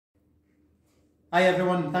Hi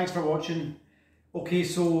everyone, thanks for watching. Okay,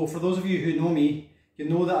 so for those of you who know me, you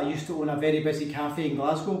know that I used to own a very busy cafe in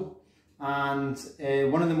Glasgow, and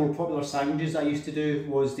one of the more popular sandwiches I used to do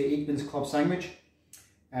was the AIKMAN'S Club Sandwich.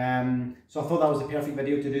 So I thought that was the perfect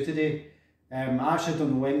video to do today. I actually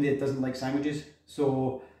don't know anybody that doesn't like sandwiches,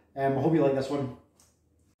 so I hope you like this one.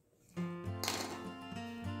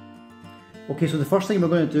 Okay, so the first thing we're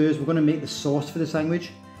going to do is we're going to make the sauce for the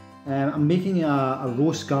sandwich. I'm making a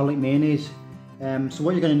roast garlic mayonnaise. So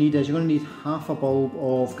what you're going to need is you're going to need half a bulb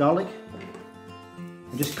of garlic,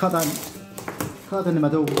 and just cut that in the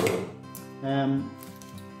middle. I'm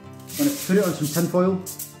going to put it on some tin foil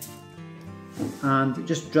and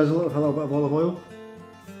just drizzle it with a little bit of olive oil.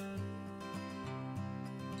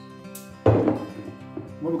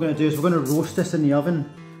 What we're going to do is we're going to roast this in the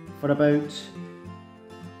oven for about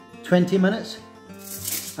 20 minutes.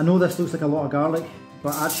 I know this looks like a lot of garlic,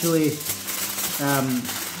 but actually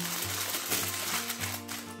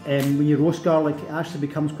when you roast garlic, it actually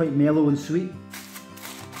becomes quite mellow and sweet.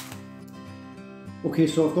 Okay,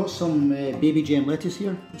 so I've got some baby gem lettuce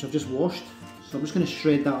here, which I've just washed. So I'm just going to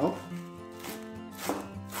shred that up.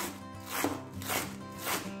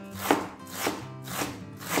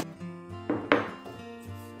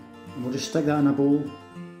 And we'll just stick that in a bowl, and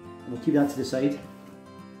we'll keep that to the side.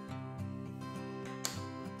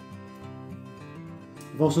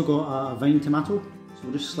 I've also got a vine tomato, so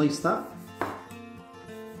we'll just slice that.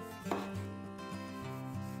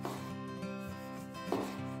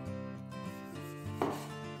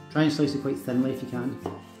 Try and slice it quite thinly if you can.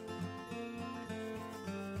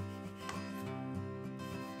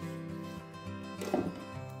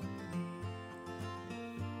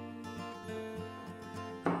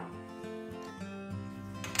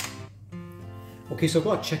 Okay, so I've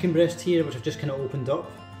got a chicken breast here which I've just kind of opened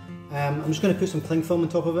up. I'm just going to put some cling film on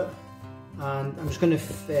top of it, and I'm just going to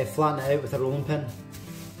flatten it out with a rolling pin.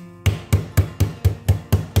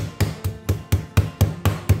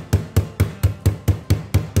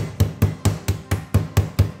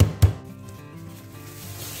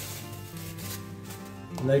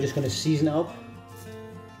 I'm now just going to season it up.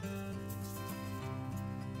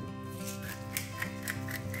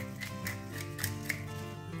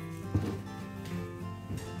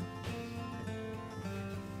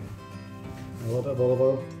 A little bit of olive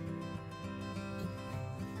oil.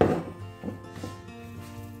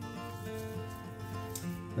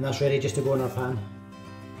 And that's ready just to go in our pan.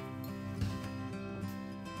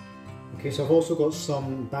 Okay, so I've also got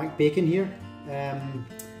some back bacon here. I'm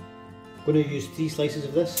going to use 3 slices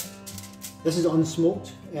of this. This is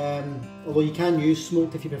unsmoked, although you can use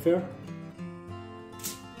smoked if you prefer.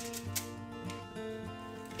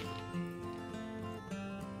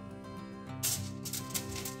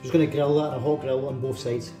 Just going to grill that on a hot grill on both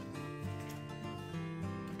sides.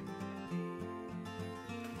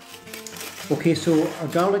 Okay, so our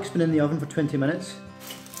garlic's been in the oven for 20 minutes.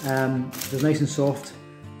 It's nice and soft.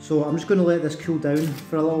 So I'm just going to let this cool down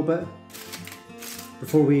for a little bit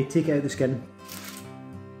before we take it out of the skin.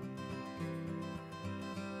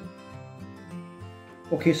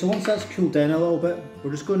 Okay, so once that's cooled down a little bit, we're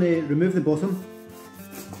just going to remove the bottom,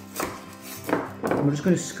 and we're just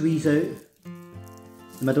going to squeeze out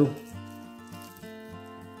the middle.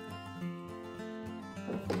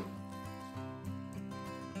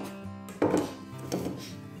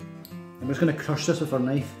 I'm just going to crush this with our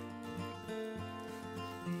knife.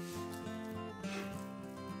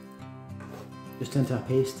 Just into a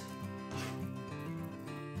paste.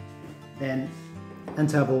 Then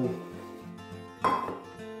into a bowl.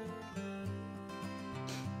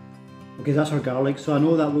 Okay, that's our garlic. So I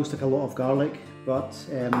know that looks like a lot of garlic, but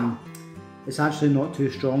it's actually not too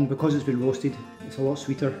strong because it's been roasted. It's a lot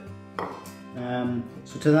sweeter.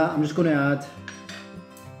 So to that, I'm just going to add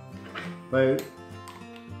about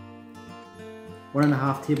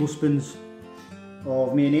 1.5 tablespoons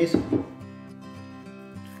of mayonnaise.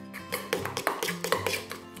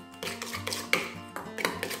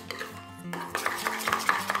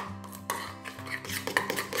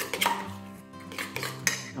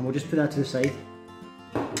 And we'll just put that to the side.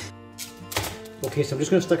 Okay, so I'm just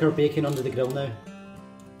going to stick our bacon under the grill now.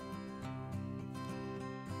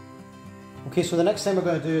 Okay, so the next thing we're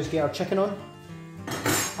going to do is get our chicken on.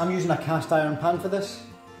 I'm using a cast iron pan for this.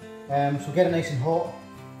 So get it nice and hot.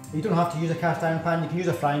 You don't have to use a cast iron pan, you can use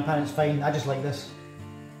a frying pan, it's fine. I just like this.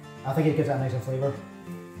 I think it gives it a nicer flavour.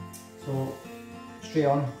 So, straight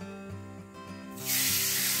on.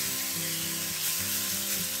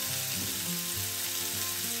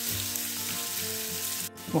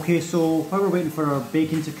 Okay, so while we're waiting for our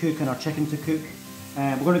bacon to cook and our chicken to cook,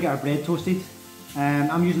 we're going to get our bread toasted.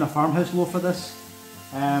 I'm using a farmhouse loaf for this.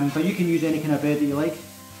 but you can use any kind of bread that you like.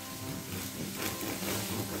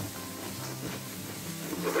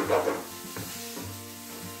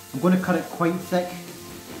 I'm going to cut it quite thick.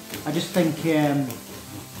 I just think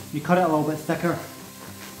you cut it a little bit thicker,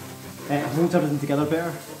 it holds everything together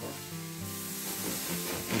better.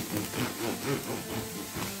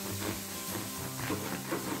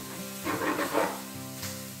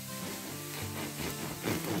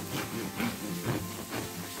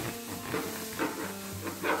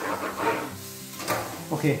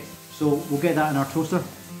 Okay, so we'll get that in our toaster,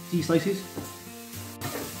 3 slices.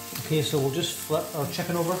 Okay, so we'll just flip our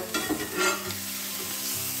chicken over.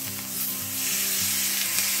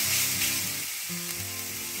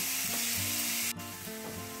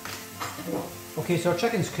 Okay, so our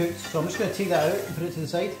chicken's cooked, so I'm just going to take that out and put it to the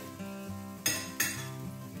side.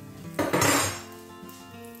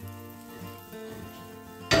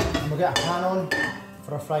 And we'll get a pan on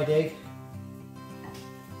for our fried egg.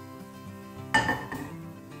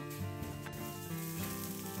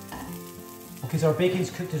 Okay, so our bacon's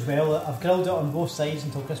cooked as well. I've grilled it on both sides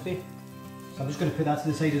until crispy. So I'm just going to put that to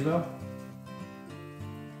the side as well.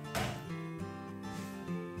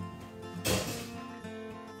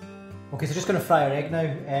 Okay, so just going to fry our egg now.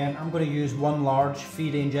 I'm going to use 1 large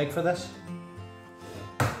free-range egg for this.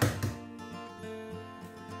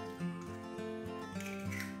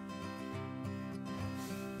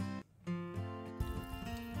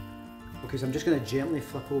 Okay, so I'm just going to gently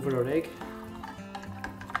flip over our egg.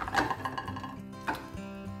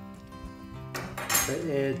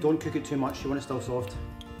 But don't cook it too much, you want it still soft.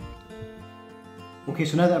 Okay,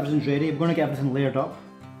 so now that everything's ready, we're going to get everything layered up.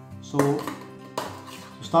 So we'll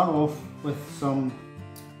start off with some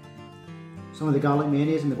of the garlic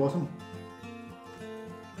mayonnaise in the bottom.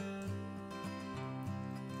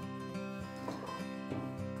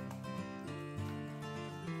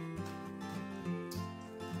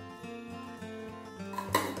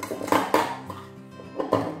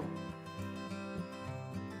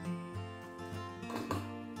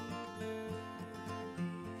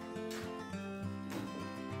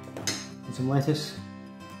 And some lettuce.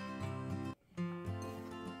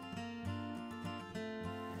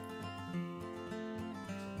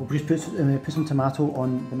 We'll just put some tomato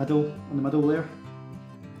on the middle layer.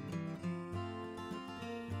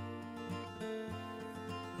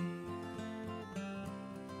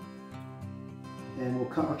 Then we'll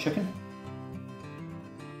cut our chicken.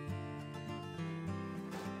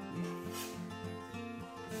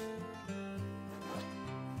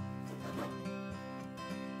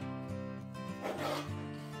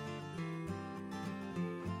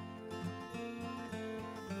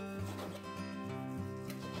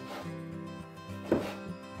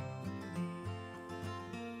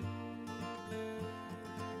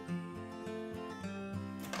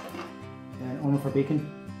 And on with our bacon.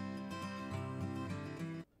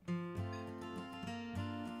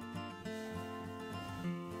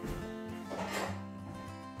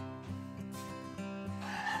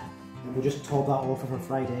 And we'll just top that off with our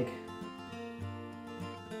fried egg.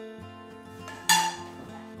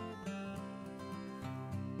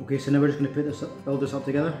 Okay, so now we're just going to build this up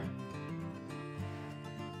together.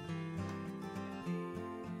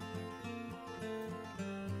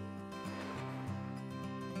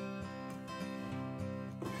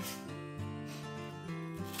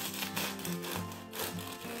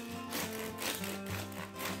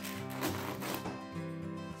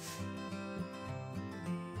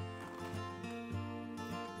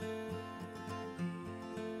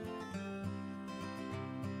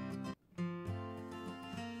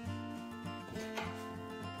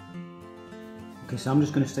 Okay, so I'm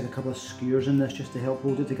just going to stick a couple of skewers in this just to help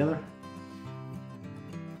hold it together.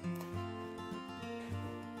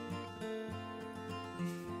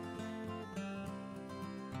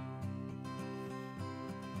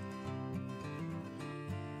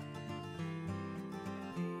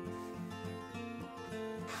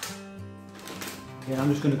 Okay, I'm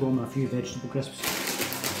just going to go on with a few vegetable crisps.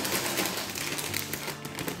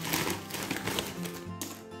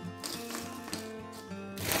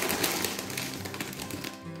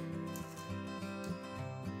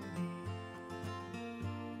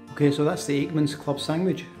 Okay, so that's the AIKMAN'S Club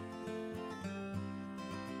Sandwich.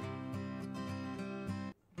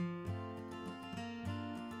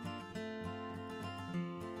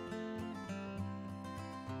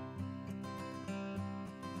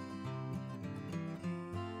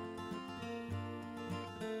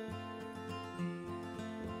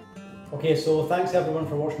 Okay, so thanks everyone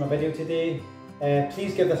for watching my video today.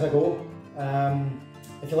 Please give this a go.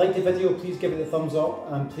 If you liked the video, please give it a thumbs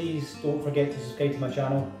up, and please don't forget to subscribe to my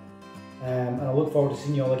channel. And I look forward to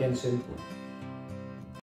seeing you all again soon.